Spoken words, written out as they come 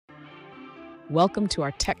Welcome to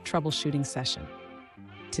our tech troubleshooting session.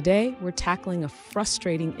 Today, we're tackling a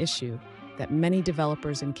frustrating issue that many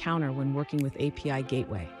developers encounter when working with API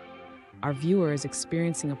Gateway. Our viewer is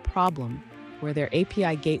experiencing a problem where their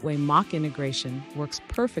API Gateway mock integration works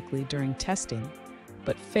perfectly during testing,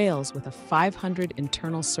 but fails with a 500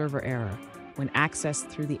 internal server error when accessed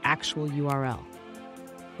through the actual URL.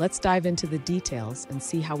 Let's dive into the details and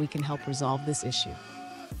see how we can help resolve this issue.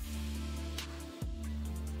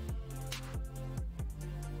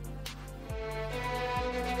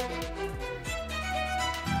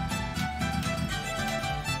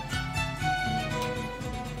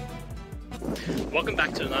 Welcome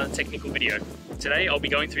back to another technical video. Today I'll be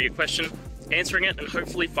going through your question, answering it, and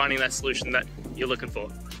hopefully finding that solution that you're looking for.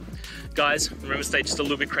 Guys, remember to stay just a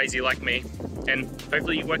little bit crazy like me, and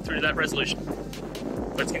hopefully you work through that resolution.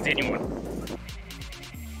 Let's continue on.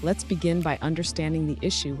 Let's begin by understanding the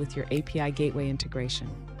issue with your API Gateway integration.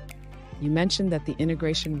 You mentioned that the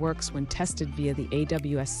integration works when tested via the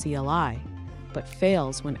AWS CLI, but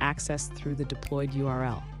fails when accessed through the deployed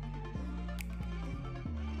URL.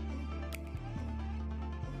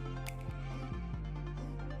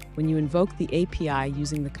 When you invoke the API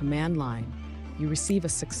using the command line, you receive a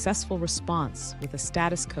successful response with a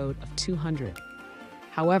status code of 200.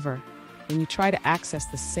 However, when you try to access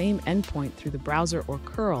the same endpoint through the browser or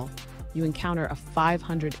curl, you encounter a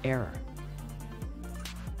 500 error.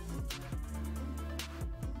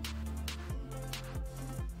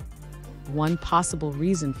 One possible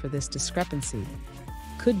reason for this discrepancy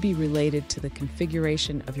could be related to the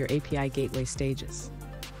configuration of your API Gateway stages.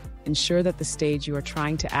 Ensure that the stage you are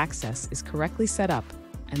trying to access is correctly set up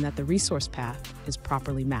and that the resource path is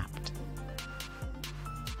properly mapped.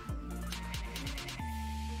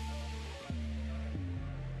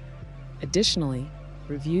 Additionally,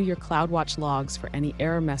 review your CloudWatch logs for any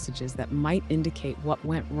error messages that might indicate what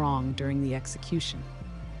went wrong during the execution.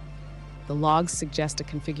 The logs suggest a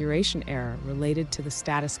configuration error related to the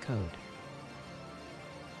status code.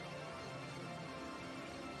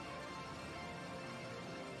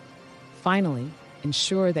 Finally,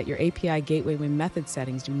 ensure that your API Gateway method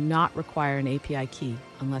settings do not require an API key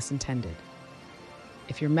unless intended.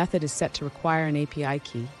 If your method is set to require an API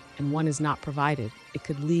key and one is not provided, it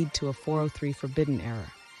could lead to a 403 forbidden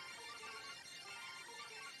error.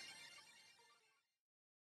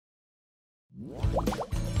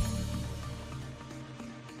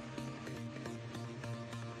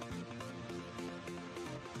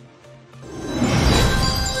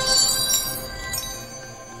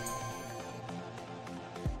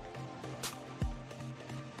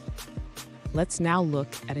 Let's now look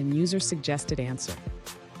at a user-suggested answer.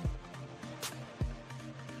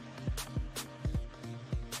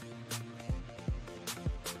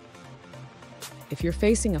 If you're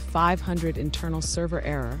facing a 500 internal server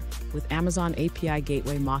error with Amazon API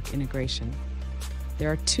Gateway mock integration,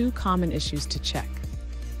 there are two common issues to check.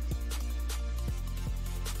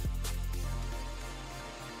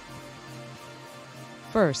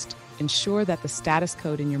 First, ensure that the status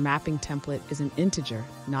code in your mapping template is an integer,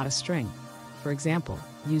 not a string. For example,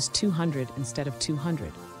 use 200 instead of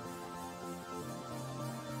 200.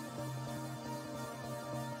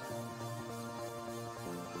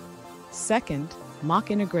 Second,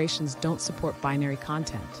 mock integrations don't support binary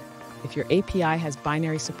content. If your API has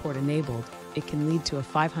binary support enabled, it can lead to a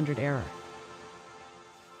 500 error.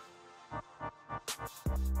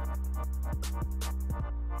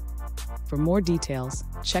 For more details,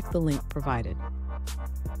 check the link provided.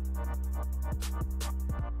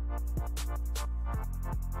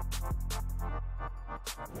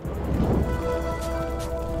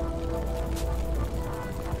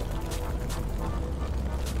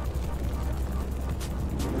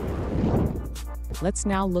 Let's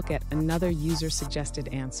now look at another user-suggested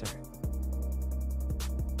answer.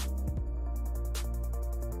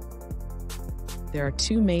 There are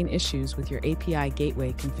two main issues with your API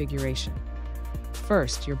Gateway configuration.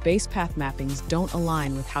 First, your base path mappings don't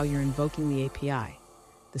align with how you're invoking the API.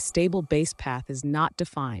 The stable base path is not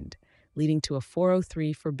defined, leading to a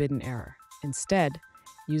 403 forbidden error. Instead,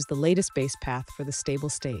 use the latest base path for the stable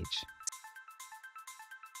stage.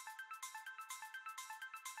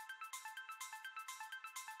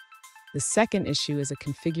 The second issue is a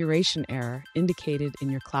configuration error indicated in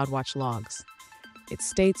your CloudWatch logs. It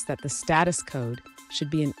states that the status code should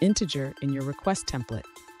be an integer in your request template.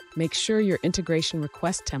 Make sure your integration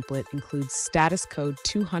request template includes status code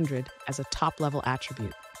 200 as a top-level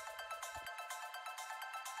attribute.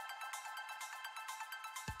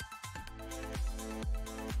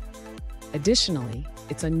 Additionally,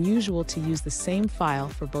 it's unusual to use the same file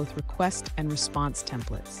for both request and response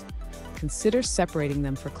templates. Consider separating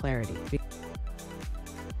them for clarity.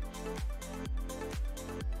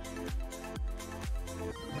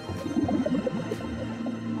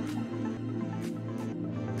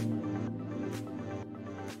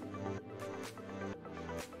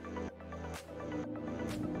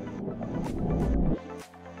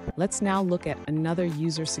 Let's now look at another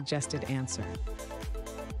user-suggested answer.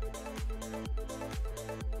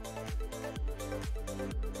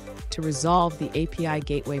 To resolve the API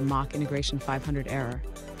Gateway Mock Integration 500 error,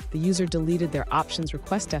 the user deleted their options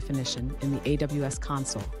request definition in the AWS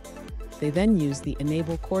console. They then used the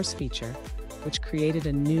Enable Course feature, which created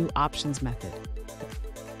a new options method.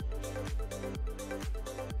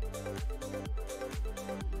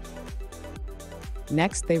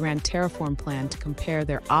 Next, they ran Terraform plan to compare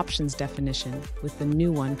their options definition with the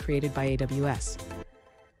new one created by AWS.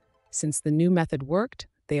 Since the new method worked,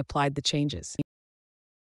 they applied the changes.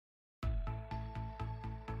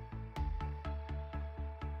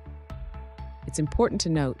 It's important to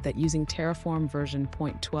note that using Terraform version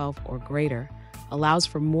 0.12 or greater allows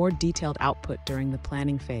for more detailed output during the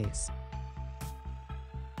planning phase.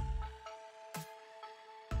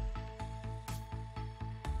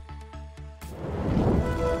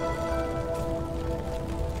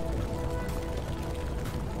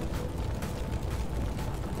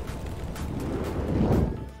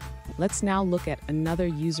 Let's now look at another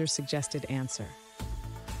user-suggested answer.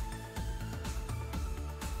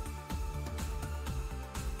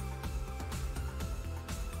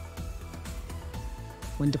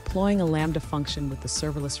 When deploying a Lambda function with the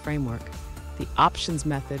serverless framework, the options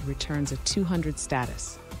method returns a 200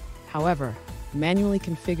 status. However, manually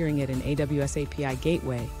configuring it in AWS API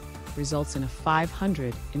Gateway results in a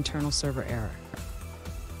 500 internal server error.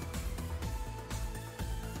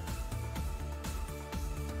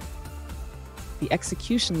 The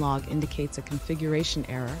execution log indicates a configuration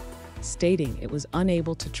error, stating it was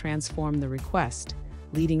unable to transform the request,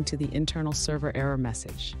 leading to the internal server error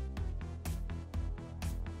message.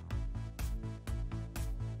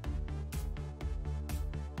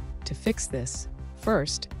 To fix this,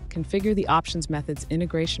 first, configure the options method's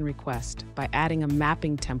integration request by adding a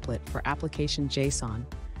mapping template for application JSON,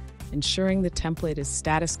 ensuring the template is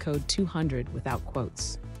status code 200 without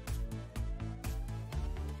quotes.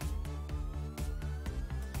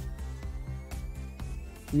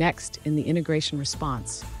 Next, in the integration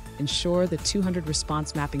response, ensure the 200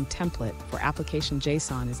 response mapping template for application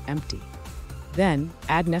JSON is empty. Then,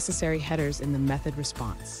 add necessary headers in the method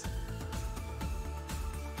response.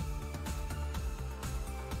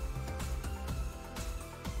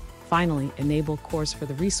 Finally, enable CORS for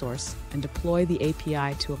the resource and deploy the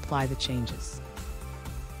API to apply the changes.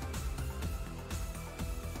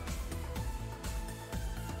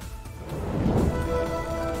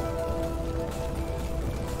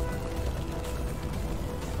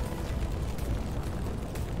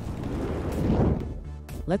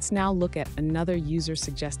 Let's now look at another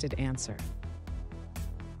user-suggested answer.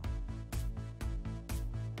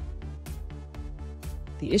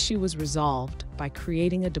 The issue was resolved by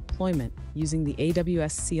creating a deployment using the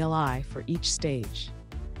AWS CLI for each stage.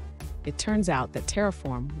 It turns out that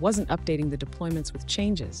Terraform wasn't updating the deployments with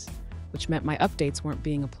changes, which meant my updates weren't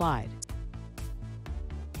being applied.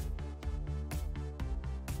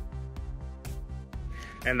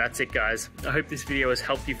 And that's it, guys. I hope this video has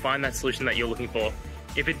helped you find that solution that you're looking for.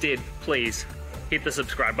 If it did, please hit the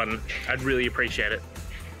subscribe button. I'd really appreciate it.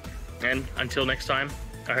 And until next time,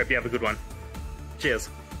 I hope you have a good one. Cheers.